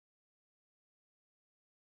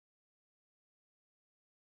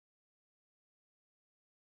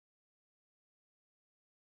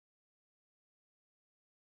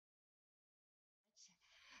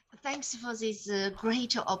Thanks for this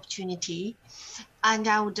great opportunity. And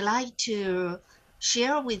I would like to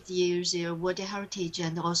share with you the World Heritage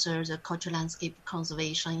and also the cultural landscape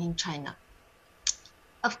conservation in China.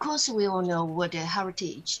 Of course, we all know World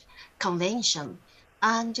Heritage Convention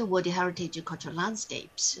and World Heritage Cultural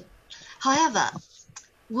Landscapes. However,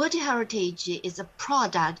 World Heritage is a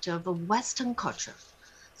product of Western culture.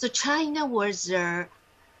 So China was a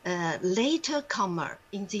later comer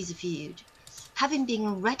in this field, having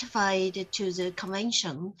been ratified to the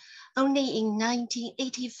convention only in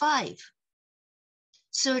 1985,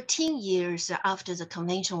 13 years after the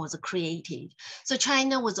convention was created. So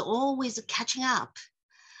China was always catching up.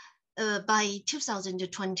 By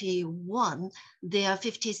 2021, there are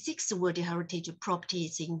 56 World Heritage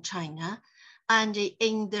properties in China. And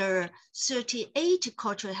in the 38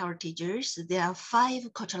 cultural heritages, there are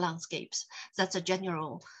 5 cultural landscapes. That's a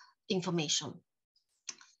general information.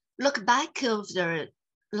 Look back of the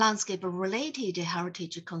landscape-related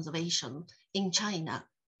heritage conservation in China.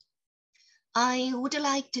 I would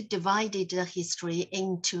like to divide the history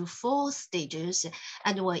into 4 stages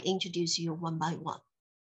and will introduce you one by one.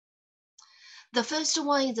 The first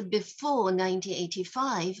one is before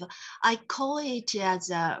 1985. I call it as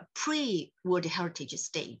a pre-World Heritage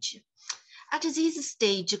stage. At this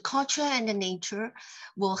stage, culture and nature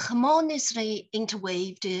were harmoniously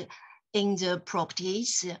interweaved in the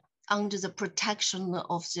properties under the protection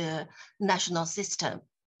of the national system.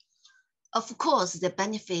 Of course, they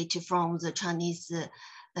benefit from the Chinese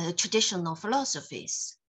traditional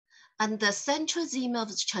philosophies. And the central theme of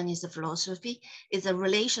the Chinese philosophy is a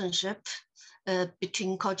relationship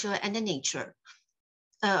between culture and nature,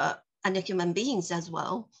 and human beings as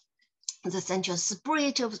well. The central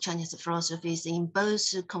spirit of Chinese philosophies in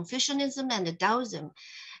both Confucianism and Taoism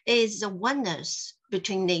is the oneness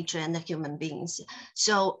between nature and human beings.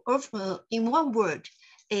 So in one word,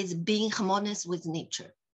 is being harmonious with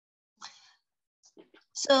nature.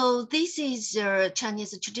 So this is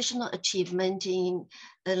Chinese traditional achievement in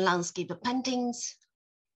landscape paintings.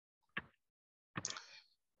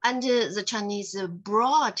 And the Chinese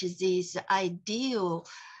brought this ideal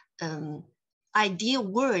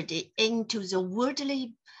world into the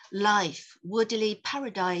worldly life, worldly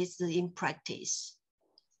paradise in practice.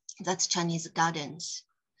 That's Chinese gardens.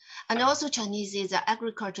 And also Chinese is an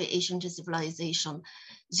agriculture ancient civilization.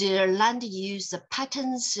 The land use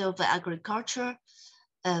patterns of agriculture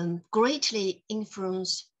greatly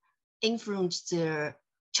influence the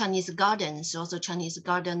Chinese gardens, also Chinese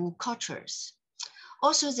garden cultures.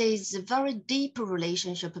 Also, there is a very deep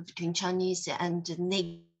relationship between Chinese and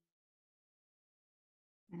nature.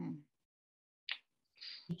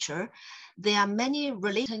 There are many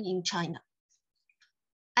relations in China.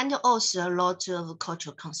 And also a lot of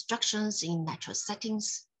cultural constructions in natural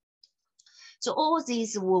settings. So all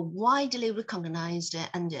these were widely recognized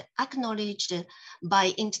and acknowledged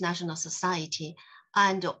by international society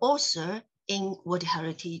and also in World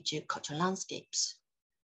Heritage cultural landscapes.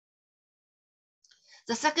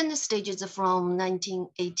 The second stage is from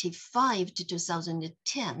 1985 to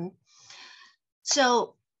 2010.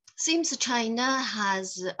 So seems China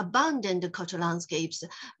has abandoned the cultural landscapes,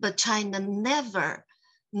 but China never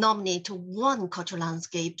nominated one cultural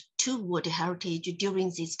landscape to World Heritage during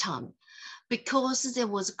this time, because there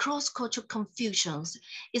was cross-cultural confusions,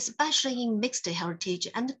 especially in mixed heritage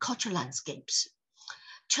and cultural landscapes.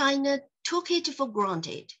 China took it for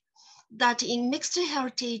granted that in mixed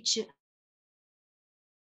heritage,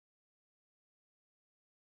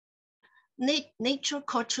 nature,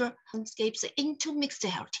 culture, landscapes into mixed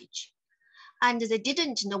heritage. And they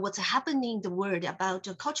didn't know what's happening in the world about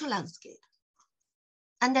a cultural landscape.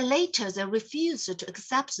 And then later they refused to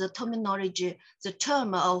accept the terminology, the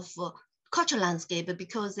term of cultural landscape,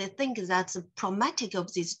 because they think that's problematic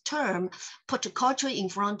of this term, put culture in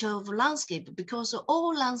front of landscape, because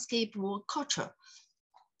all landscape were culture.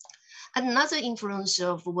 Another influence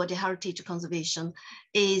of World Heritage conservation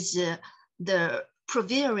is the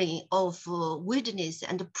prevailing of wilderness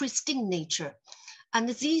and pristine nature. And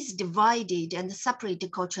these divided and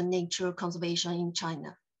separated culture and nature conservation in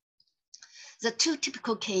China. The 2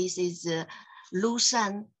 typical cases,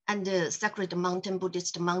 Lushan and the Sacred Mountain,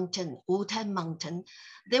 Buddhist mountain, Wutai Mountain,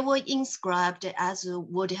 they were inscribed as a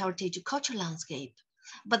World Heritage cultural landscape,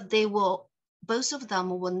 but both of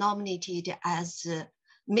them were nominated as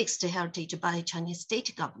mixed heritage by Chinese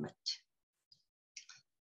state government.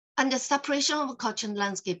 And the separation of cultural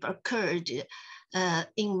landscape occurred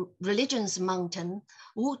in Religion's Mountain,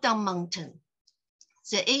 Wudang Mountain.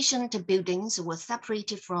 The ancient buildings were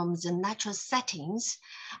separated from the natural settings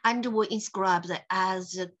and were inscribed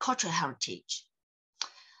as cultural heritage.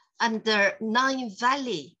 and the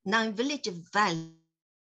nine-village valley,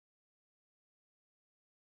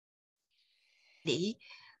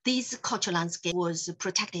 this cultural landscape was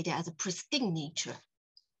protected as a pristine nature.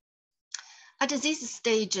 At this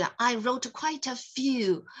stage, I wrote quite a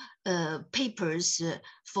few papers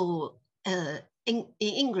for in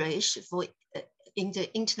English for in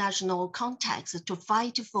the international context to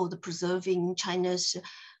fight for the preserving China's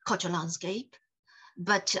cultural landscape.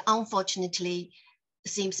 But unfortunately, it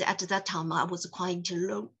seems at that time I was quite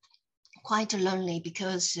lonely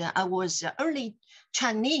because I was only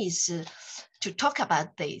Chinese to talk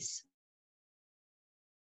about this.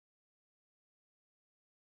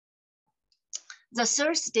 The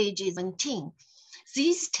third stage is 17.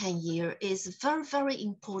 This 10 years is very, very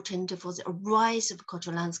important for the rise of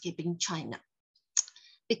cultural landscape in China,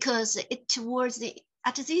 because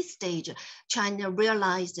at this stage, China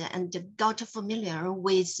realized and got familiar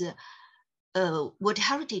with World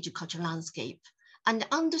Heritage cultural landscape and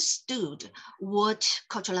understood what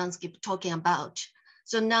cultural landscape talking about.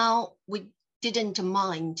 So now we didn't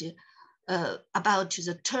mind about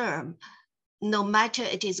the term. No matter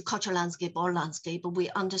it is cultural landscape or landscape,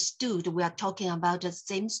 we understood we are talking about the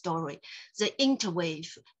same story, the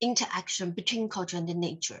interwave, interaction between culture and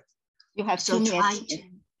nature. You have 2 minutes,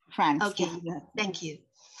 Frank. Okay, thank you.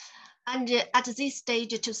 And at this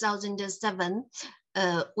stage, 2007,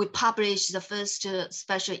 we published the first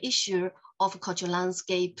special issue of cultural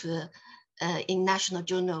landscape in National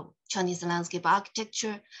Journal, Chinese Landscape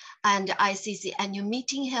Architecture, and ICC annual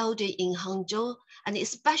meeting held in Hangzhou, and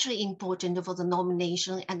especially important for the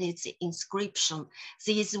nomination and its inscription.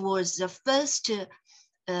 This was the first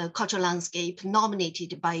cultural landscape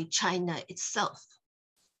nominated by China itself.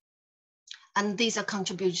 And these are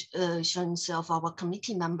contributions of our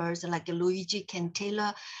committee members like Luigi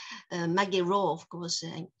Cantella, Maggie Rowe, of course,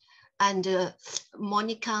 and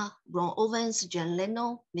Monica, Ron Owens, Jen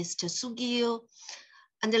Leno, Mr. Sugio,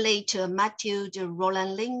 and later Matthew,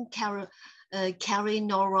 Roland Lin, Carrie,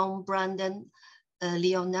 Noron, Brandon,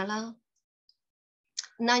 Leonella.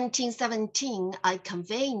 1917, I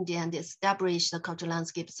convened and established the Cultural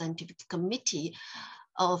Landscape Scientific Committee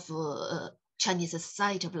of Chinese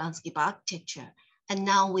Society of Landscape Architecture, and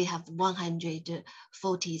now we have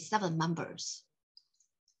 147 members.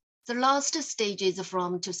 The last stage is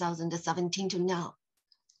from 2017 to now.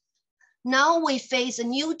 Now we face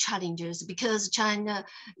new challenges because China,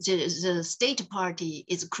 the state party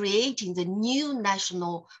is creating the new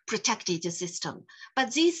national protected system,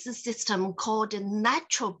 but this system called a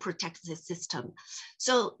natural protected system.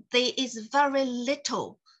 So there is very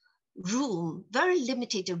little room, very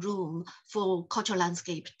limited room for cultural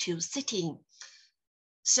landscape to sit in.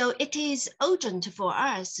 So it is urgent for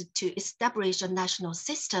us to establish a national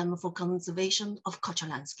system for conservation of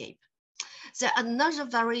cultural landscape. So another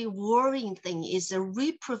very worrying thing is the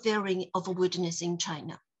reprevailing of wilderness in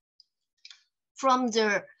China. From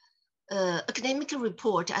the academic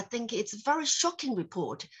report, I think it's a very shocking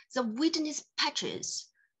report. The wilderness patches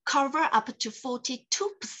cover up to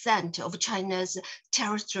 42% of China's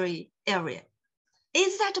territory area.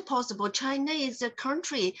 Is that possible? China is a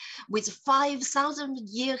country with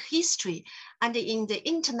 5,000-year history, and in the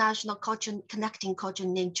international culture, connecting culture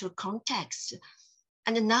nature context.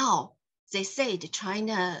 And now they say that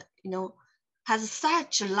China, has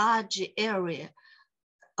such a large area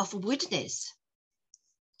of wilderness.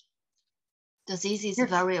 So this is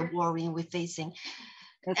very worrying we're facing.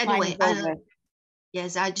 Anyway,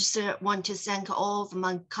 yes, I just want to thank all of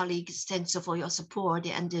my colleagues. Thanks for your support,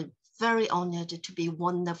 and very honored to be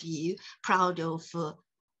one of you, proud of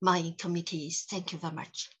my committees. Thank you very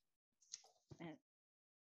much.